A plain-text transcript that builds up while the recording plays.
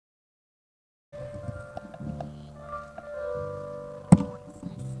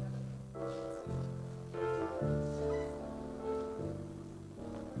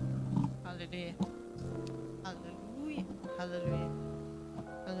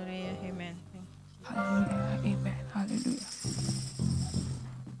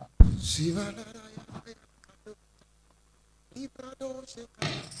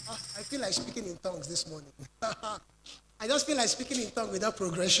feel like speaking in tongues this morning. I just feel like speaking in tongues without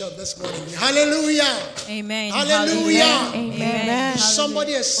progression this morning. Hallelujah. Amen. Hallelujah. Amen. Is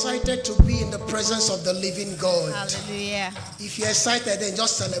somebody excited to be in the presence of the living God? Hallelujah. If you're excited, then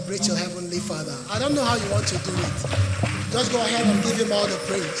just celebrate your Heavenly Father. I don't know how you want to do it. Just go ahead and give him all the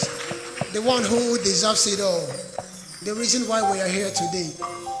praise. The one who deserves it all. The reason why we are here today.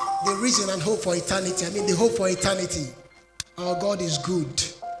 The reason and hope for eternity. The hope for eternity. Our God is good.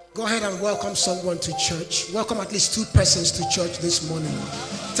 Go ahead and welcome someone to church. Welcome at least 2 persons to church this morning.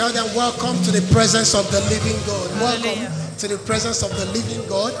 Tell them, welcome to the presence of the living God. Welcome to the presence of the living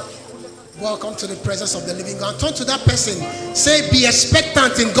God. Welcome to the presence of the living God. Turn to that person. Say, be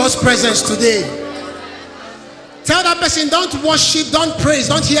expectant in God's presence today. Tell that person, don't worship, don't praise,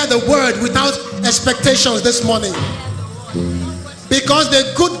 don't hear the word without expectations this morning. Because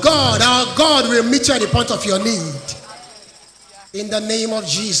the good God, our God, will meet you at the point of your need. In the name of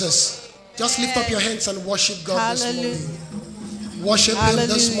Jesus. Just lift up your hands and worship God this morning. Worship him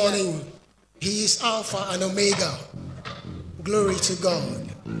this morning. He is Alpha and Omega. Glory to God.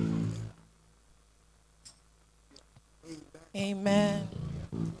 Amen.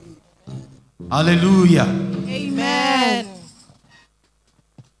 Hallelujah. Amen.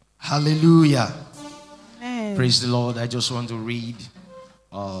 Hallelujah. Amen. Praise the Lord. I just want to read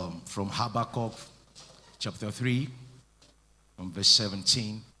from Habakkuk chapter 3. From verse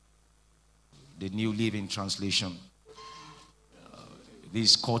 17, the New Living Translation.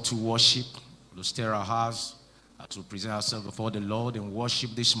 This call to worship, to stir our hearts, to present ourselves before the Lord and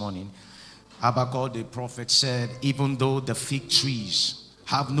worship this morning. Habakkuk the prophet said, even though the fig trees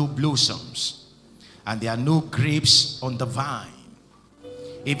have no blossoms and there are no grapes on the vine,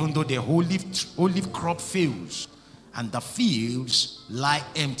 even though the olive crop fails and the fields lie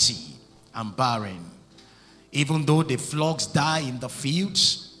empty and barren, even though the flocks die in the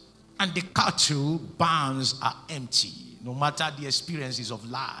fields and the cattle barns are empty, no matter the experiences of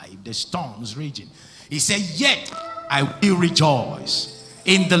life, the storms raging, he said, yet I will rejoice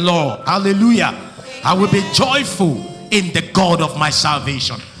in the Lord. Hallelujah. I will be joyful in the God of my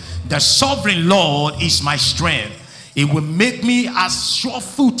salvation. The sovereign Lord is my strength. It will make me as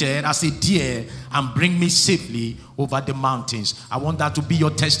sure-footed as a deer and bring me safely over the mountains. I want that to be your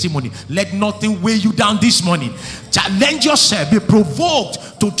testimony. Let nothing weigh you down this morning. Challenge yourself. Be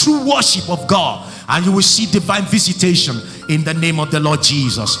provoked to true worship of God, and you will see divine visitation in the name of the Lord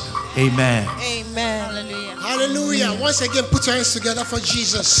Jesus. Amen. Amen. Hallelujah. Hallelujah. Once again, put your hands together for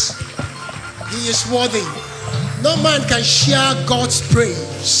Jesus. He is worthy. No man can share God's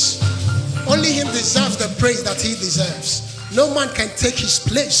praise. Only him deserves the praise that he deserves. No man can take his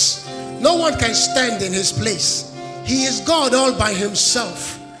place. No one can stand in his place. He is God all by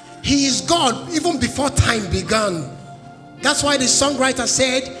himself. He is God even before time began. That's why the songwriter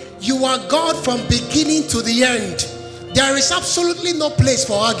said, you are God from beginning to the end. There is absolutely no place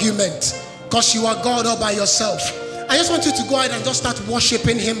for argument because you are God all by yourself. I just want you to go ahead and just start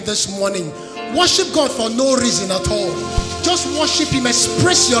worshiping him this morning. Worship God for no reason at all. Just worship him.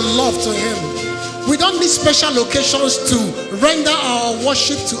 Express your love to him. We don't need special occasions to render our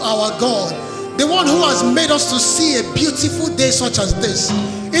worship to our God, the one who has made us to see a beautiful day such as this.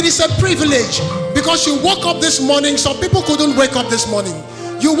 It is a privilege because you woke up this morning. Some people couldn't wake up this morning.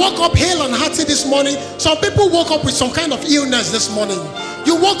 You woke up hale and hearty this morning. Some people woke up with some kind of illness this morning.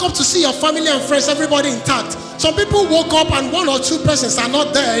 You woke up to see your family and friends, everybody intact. Some people woke up and 1 or 2 persons are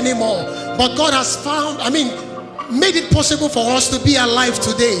not there anymore. But God has made it possible for us to be alive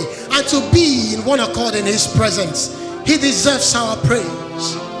today and to be in one accord in his presence. He deserves our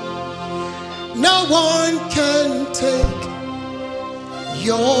praise. No one can take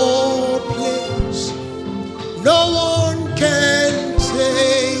your place. No one can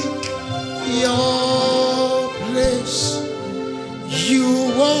take your place.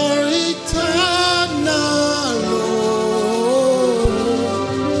 You are eternal, Lord.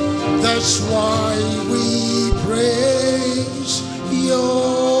 That's why we praise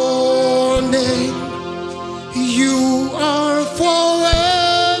your name. You are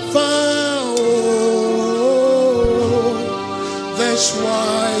forever. Oh, that's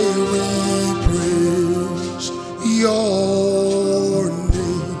why we praise your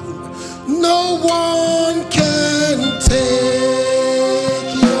name. No one can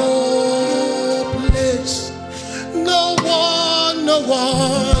take your place. No one, no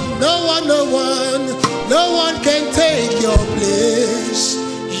one, no one, no one, no one can take your place.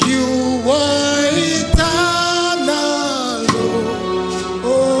 You are eternal.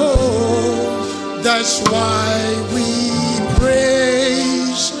 Oh, that's why we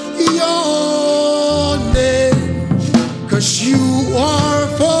praise your name, 'cause you are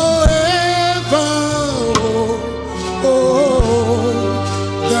forever.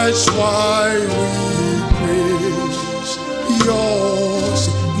 That's why we praise yours.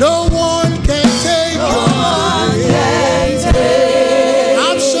 No one can take your place.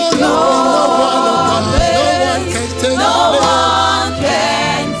 Absolutely no one, oh God. No one can take your place.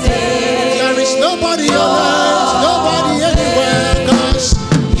 There is nobody on earth, nobody anywhere, 'cause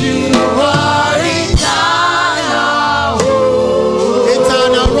you are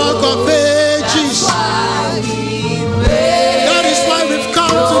eternal rock of ages. That is why we've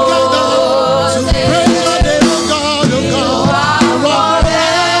come together to praise your name, oh God, oh God.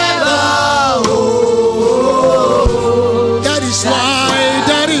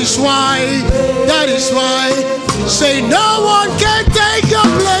 That is why, say no one can take your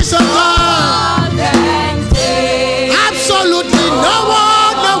place, oh God. Absolutely no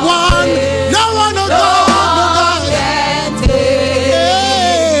one, no one, no one, oh God, oh God.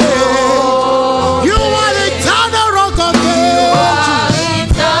 Yeah. You are the eternal rock of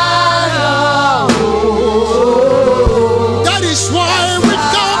ages. That is why we've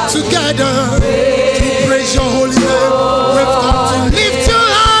come together to praise your holy name. We've come to lift you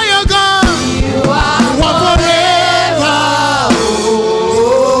high, oh God. You are forever. Oh,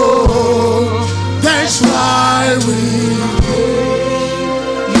 that's why we.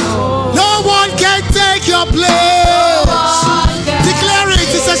 No one can take your place. Declare it.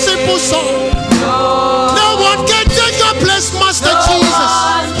 It's a simple song. No one can take your place, Master Jesus.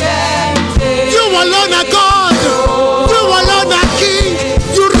 You alone are God. You alone are King.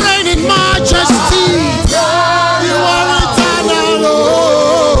 You reign in majesty. You are eternal. Oh,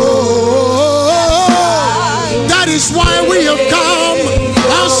 that is why we have come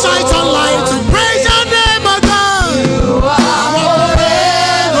outside online to praise your name, oh God. You are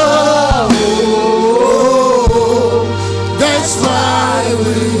forever. Oh, that's why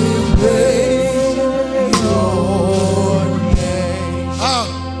we praise your name.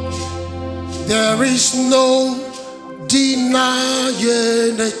 There is no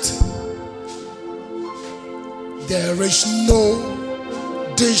denying it. There is no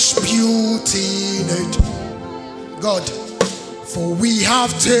disputing it, God. For we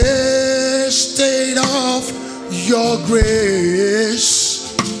have tasted of your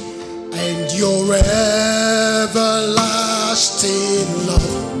grace and your everlasting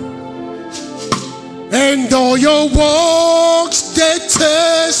love. And all your works they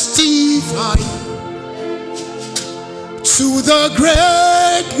testify to the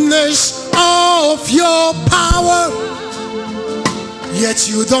greatness of your power. Yet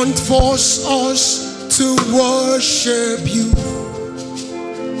you don't force us to worship you,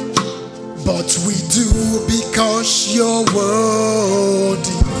 but we do because you're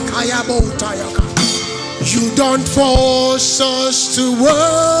worthy. You don't force us to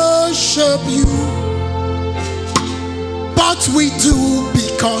worship you, but we do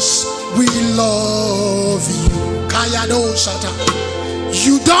because we love you.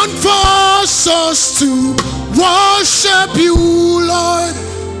 You don't force us to worship you, Lord,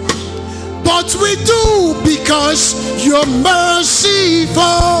 but we do because you're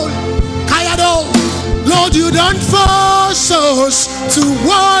merciful. Lord, you don't force us to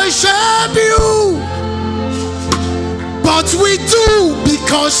worship you, but we do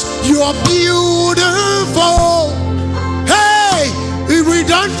because you're beautiful. Hey, we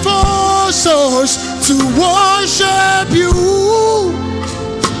don't force us to worship you,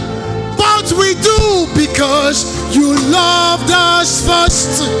 but we do because you loved us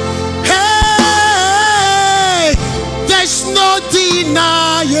first. Hey, there's no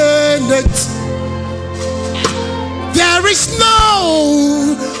denying it. There is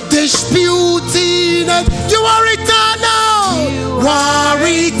no disputing it. You are eternal. You are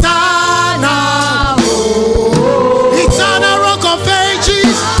eternal. Oh, eternal rock of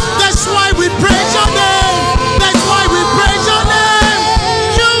ages. That's why we praise your name. That's why we praise your name.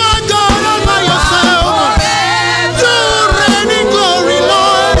 You are God all by yourself. You reign in glory,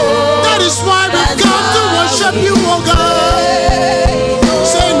 Lord. That is why we've come to worship you, oh God.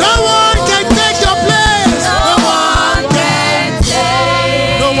 Say no one can take your place. No one can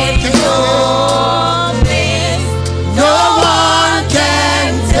take. No one can take. No one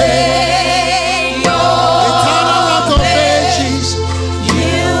can take.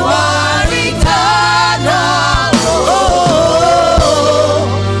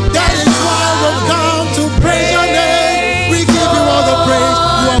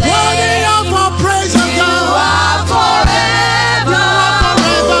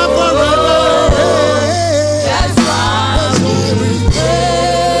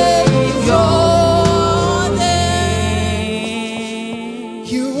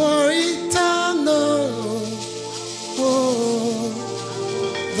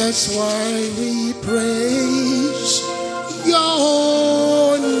 That's why we praise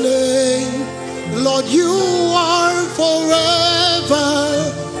your name. Lord, you are forever.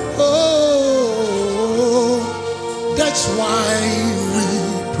 Oh, that's why we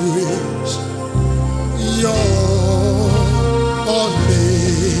praise your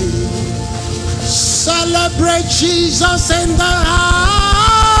name. Celebrate Jesus in the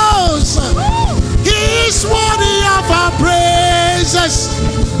house. He is worthy of our praises.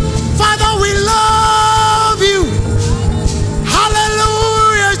 Father, we love you.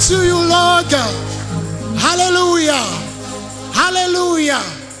 Hallelujah to you, Lord God. Hallelujah. Hallelujah.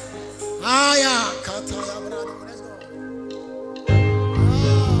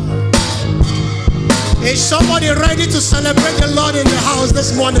 Is somebody ready to celebrate the Lord in the house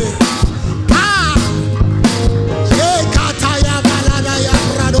this morning?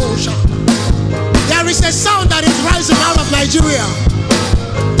 There is a sound that is rising out of Nigeria.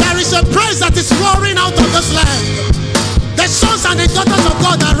 There is a praise that is roaring out of this land. The sons and the daughters of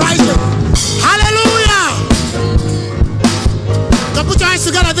God are rising. Hallelujah! Now put your hands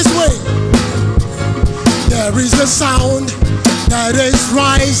together this way. There is a sound that is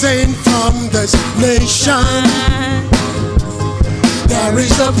rising from this nation. There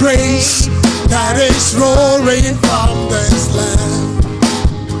is a praise that is roaring from this land.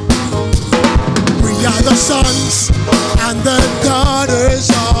 We are the sons and the daughters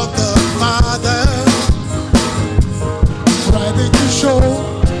of the Father, ready to show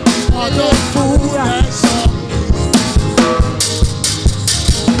all the fullness of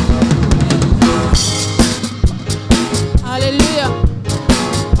His. Hallelujah.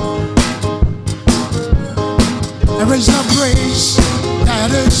 There is a praise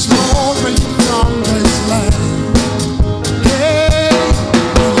that is roaring from this land. Hey,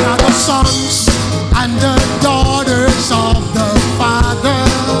 we are the sons and the daughters of the Father,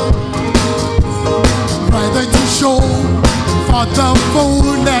 ready to show for the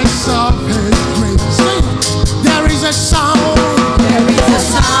fullness of His grace. There is a sound. There is a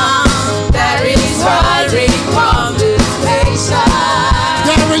sound that is rising from this nation.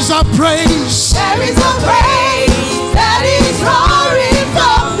 There is a praise. There is a praise that is roaring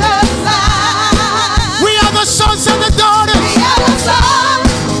from the land. We are the sons and the daughters. We are the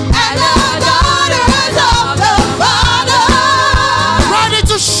sons and the daughters of the Father, Ready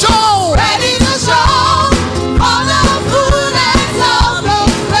to show. ready to show all the fullness of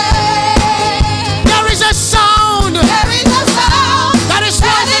His grace. There is a sound There is a sound that is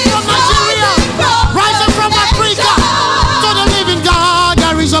rising from Nigeria, rising from Africa to the living God.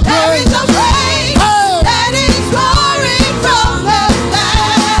 There is a There praise. is a praise Hey. that is roaring from the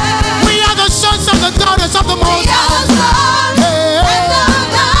land. We are the sons and the daughters of the We Most are High. the sons Hey. and the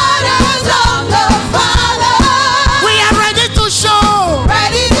daughters of the Father, We are ready to show.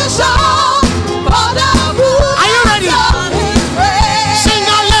 ready to show all the Are you ready? fullness of His grace. Sing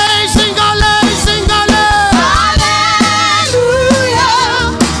hallelujah, sing hallelujah, sing hallelujah. Hallelujah,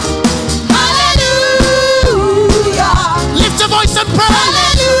 hallelujah, Lift your voice and praise.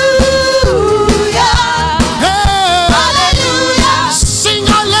 hallelujah, Hey. hallelujah, Sing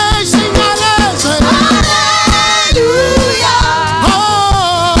hallelujah, sing hallelujah. hallelujah, Oh.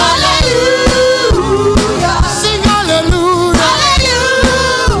 hallelujah. Sing hallelujah.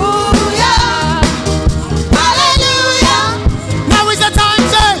 Hallelujah, hallelujah. Now is the time,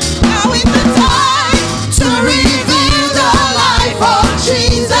 say. Now is the time to reveal the life of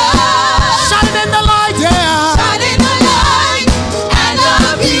Jesus. Shine in the light, yeah. Shining the light and the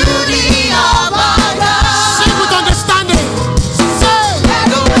beauty of our God. Sing with understanding. Say. There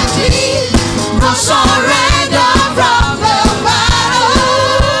will be no surrender from the battle.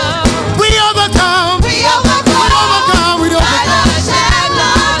 We overcome. We overcome We by overcome. the shed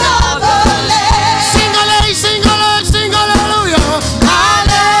blood of the Lamb. Sing hallelujah, sing hallelujah, sing hallelujah.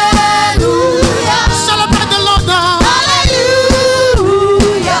 Hallelujah. Celebrate the Lord now. Hallelujah.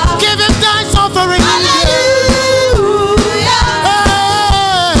 Give Him thanks offering. Hallelujah.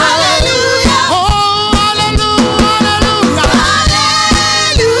 Hey. Hallelujah. Oh, hallelujah, hallelujah.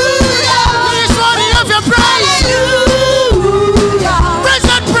 Hallelujah. He is worthy of your praise. Hallelujah. Praise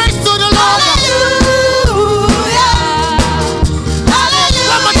and praise to the Lord. Hallelujah.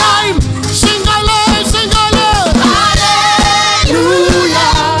 One more time. Sing hallelujah, sing hallelujah.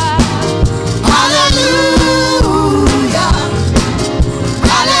 Hallelujah. Hallelujah.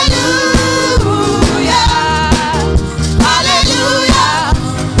 Hallelujah. Hallelujah.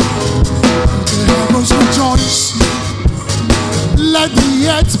 The heavens rejoice. Let the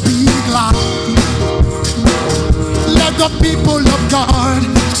earth be glad. Let the people of God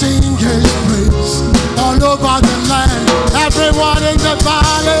sing His praise all over the land. Everyone in the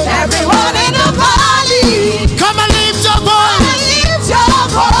valley. Everyone in the valley. Come and lift your voice. Lift your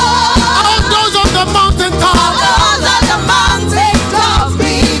voice. All those on the mountain top. All those on the mountain tops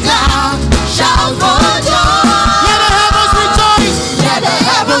be glad. Shout for joy. Let the heavens rejoice. Let the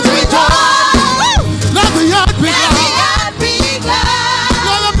heavens rejoice. Let the earth be Let glad. the earth be glad.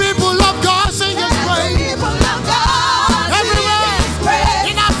 Let the people of God sing His praise. People of God, Everywhere. sing His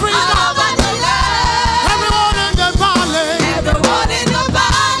praise. In Africa. All over the land. Everyone in the valley. Everyone in the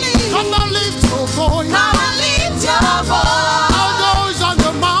valley. Come and lift your voice. Come and lift your voice. All those on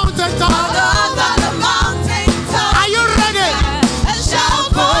the mountain All top. those on the mountain top. Are you ready? And shout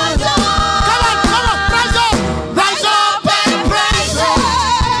for joy. Come on, rise up. Rise up and praise Him.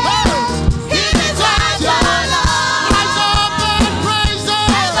 He deserves our love. Rise up and praise Him.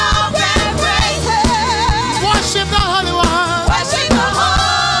 Rise up and praise Him. Worship the Holy One. Worship the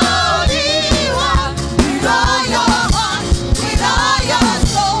Holy One with all your heart, with all your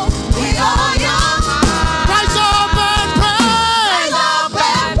soul, with all your mind. Rise up and praise. Rise up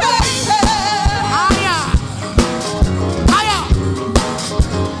and praise Him. Higher. Higher.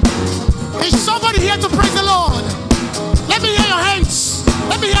 Is somebody here to praise the Lord? Let me hear your hands.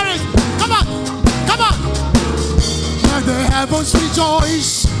 Let me hear it. Come on. Come on. Let the heavens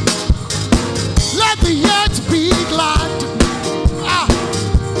rejoice. Let the earth be glad. Ah.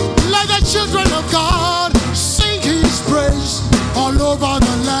 Let the children of God sing His praise all over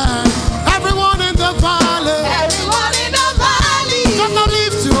the land. Everyone in the valley, Everyone in the valley, come and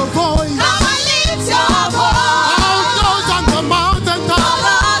lift your voice. come and lift your voice. All those on the mountain top, All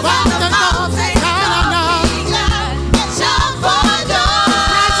those on the mountain na, na, na. top, be glad and shout for joy.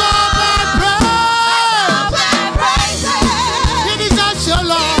 Rise up and praise. Up and praise Him. He deserves your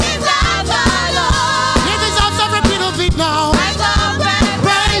love. He deserves our love. He deserves every bit of it now. Rise up and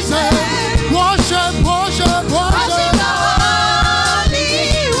Praise praise Him. Him. Worship, worship, Worship worship. the Holy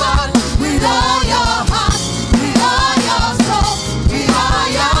One with all your heart, with all your soul, with all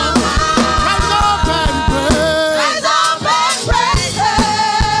your mind. Rise up and praise. Rise up and praise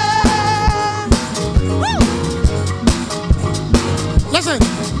Him. Listen.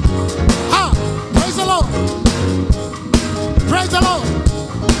 Praise the Lord. Praise the Lord.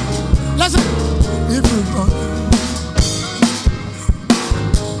 Listen. Everybody.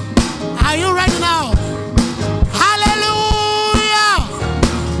 Are you ready now? Hallelujah.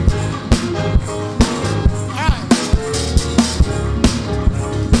 All right.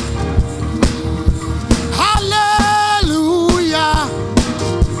 Hallelujah.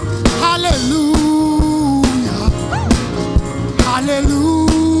 Hallelujah. Hallelujah.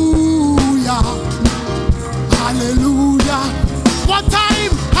 Hallelujah. One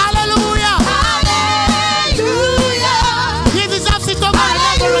time. Hallelujah. Hallelujah. He deserves it over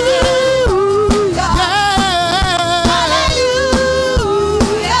and over again. Hallelujah. Yeah.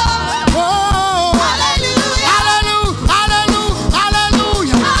 Hallelujah. Oh. Hallelujah. Hallelujah.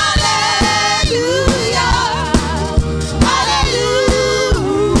 Hallelujah.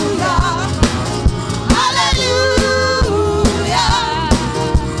 Hallelujah. Hallelujah.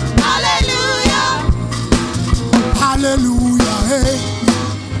 Hallelujah. Hallelujah. Hey.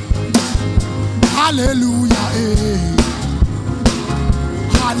 Hallelujah. Hey.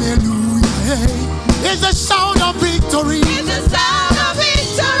 Hallelujah. Hey. It's the sound of victory. It's the sound of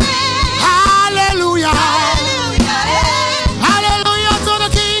victory. Hallelujah. Hallelujah. Hallelujah to the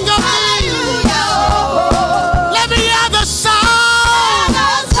King of Kings. Hallelujah. Let me hear the sound.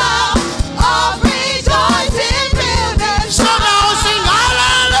 The sound of rejoicing fill this So now sing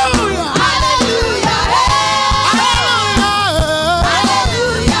hallelujah. Hallelujah. Hallelujah.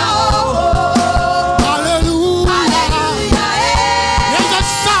 Hallelujah. Hallelujah.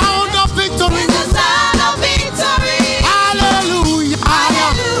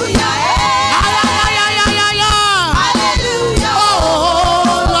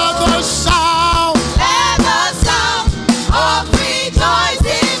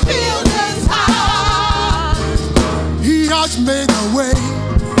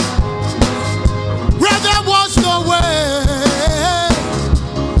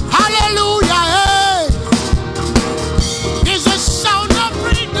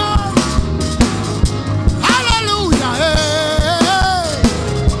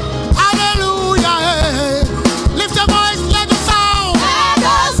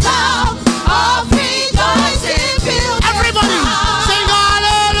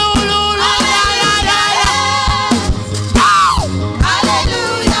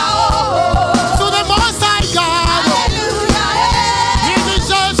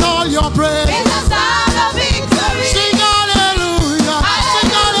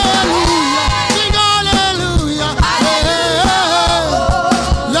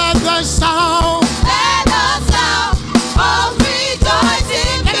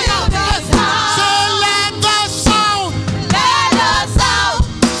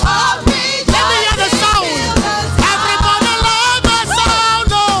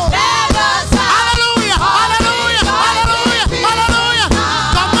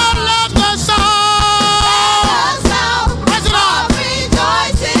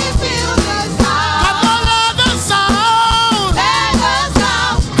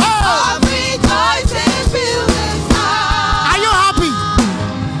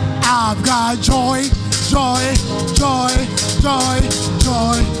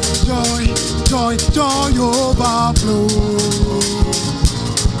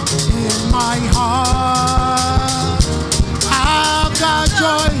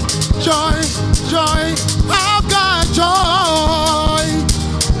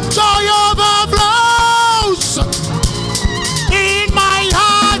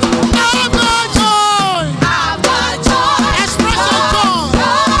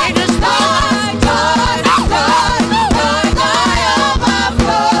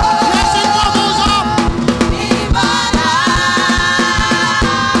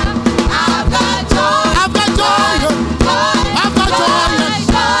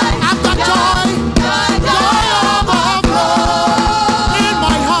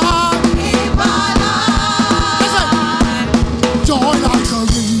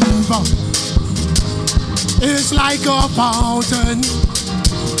 flows like a fountain.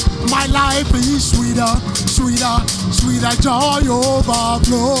 My life is sweeter, sweeter, sweeter. Joy overflows.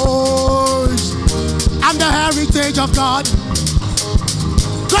 I'm the heritage of God.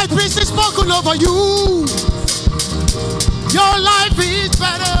 Great peace is spoken over you. Your life is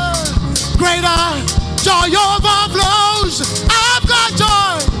better, greater. Joy overflows. I've got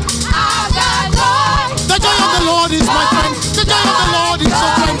joy. I've got joy. The joy of the Lord is my friend. The joy of the Lord is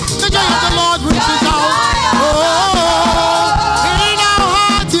your friend. The joy of the Lord reaches out. Oh, in our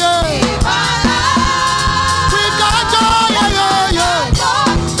heart, yeah. We've got joy, yeah, yeah, yeah.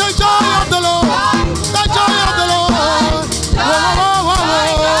 The joy of the Lord. The joy of the Lord. Whoa, whoa, whoa,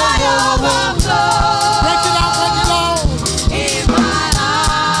 whoa, whoa. Break it out, break it out.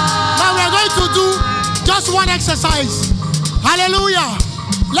 Now we're going to do just one exercise. Hallelujah.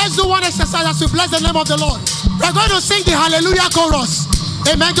 Let's do one exercise as we bless the name of the Lord. We're going to sing the hallelujah chorus.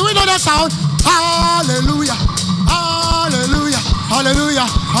 Amen. Do we know that sound? Hallelujah. Hallelujah. Hallelujah.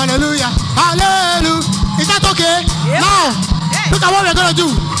 Hallelujah. Hallelujah. Is that okay? Yep. Now, look at what we're going to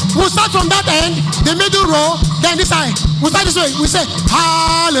do. We'll start from that end, the middle row, then this side. We'll start this way. We say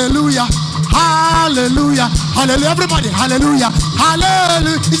hallelujah. Hallelujah. Hallelujah. Everybody. Hallelujah.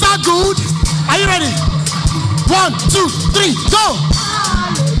 Hallelujah. Is that good? Are you ready? 1, 2, 3, go!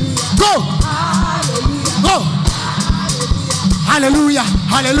 Go! Go! Hallelujah!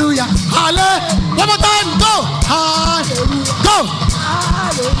 Hallelujah! Hallelujah! One more time! Go! Go!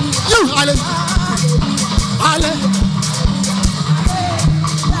 You! Hallelujah!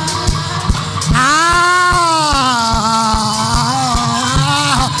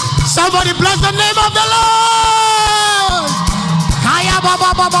 Somebody bless the name of the Lord! Kaya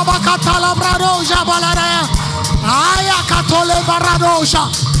baba baba katala bradoja balaraya.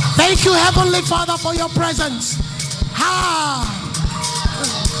 Thank you, Heavenly Father, for your presence. Hallelujah.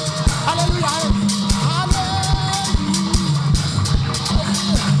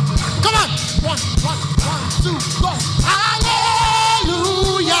 Come on. 1, 2, go.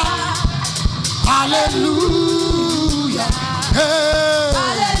 Hallelujah. Hallelujah. Hey.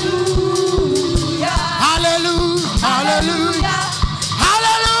 Hallelujah. Hallelujah. Hallelujah.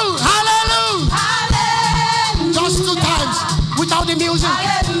 Without the music,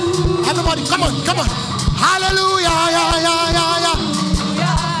 hallelujah. Everybody, come on, come on. Hallelujah, yeah, yeah, yeah,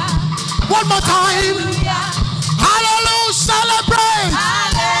 yeah. One more time. Hallelujah, celebrate.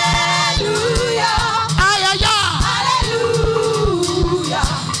 Hallelujah. Hallelujah. Hallelujah.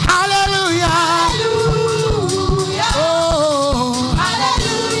 Hallelujah. Oh.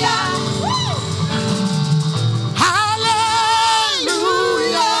 Hallelujah.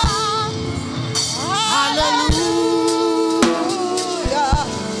 Hallelujah. Hallelujah.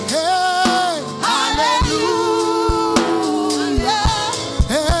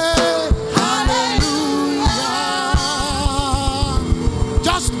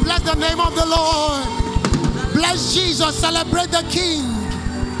 Lord, bless Jesus, celebrate the King.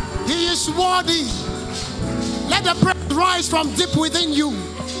 He is worthy. Let the praise rise from deep within you.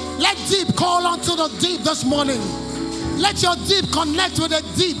 Let deep call unto the deep this morning. Let your deep connect with the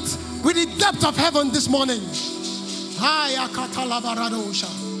deep, with the depth of heaven this morning.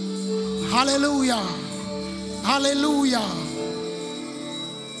 Hallelujah. Hallelujah.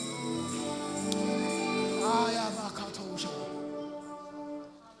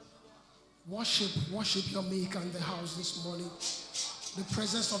 Worship your Maker in the house this morning. The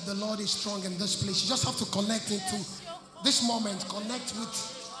presence of the Lord is strong in this place. You just have to connect into this moment. Connect with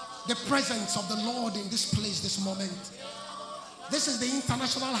the presence of the Lord in this place this moment. This is the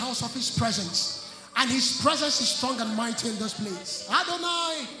international house of His presence. And His presence is strong and mighty in this place.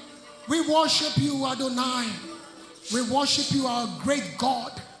 Adonai, we worship you, Adonai. We worship you, our great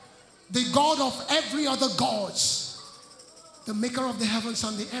God. The God of every other gods. The maker of the heavens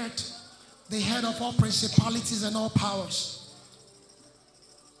and the earth. The head of all principalities and all powers.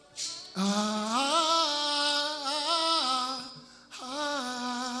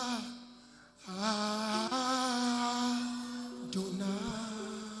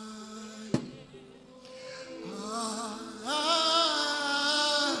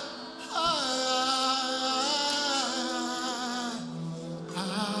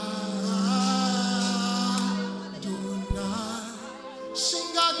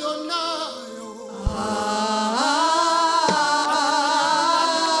 Sing Adonai.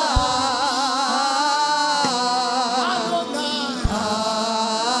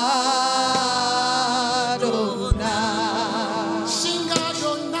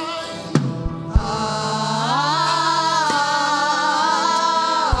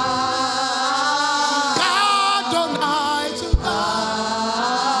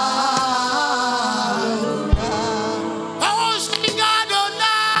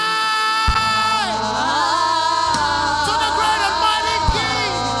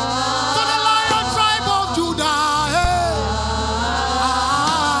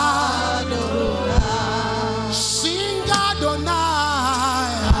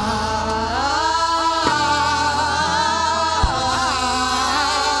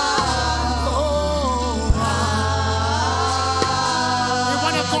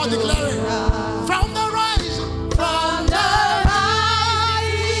 God declaring, from the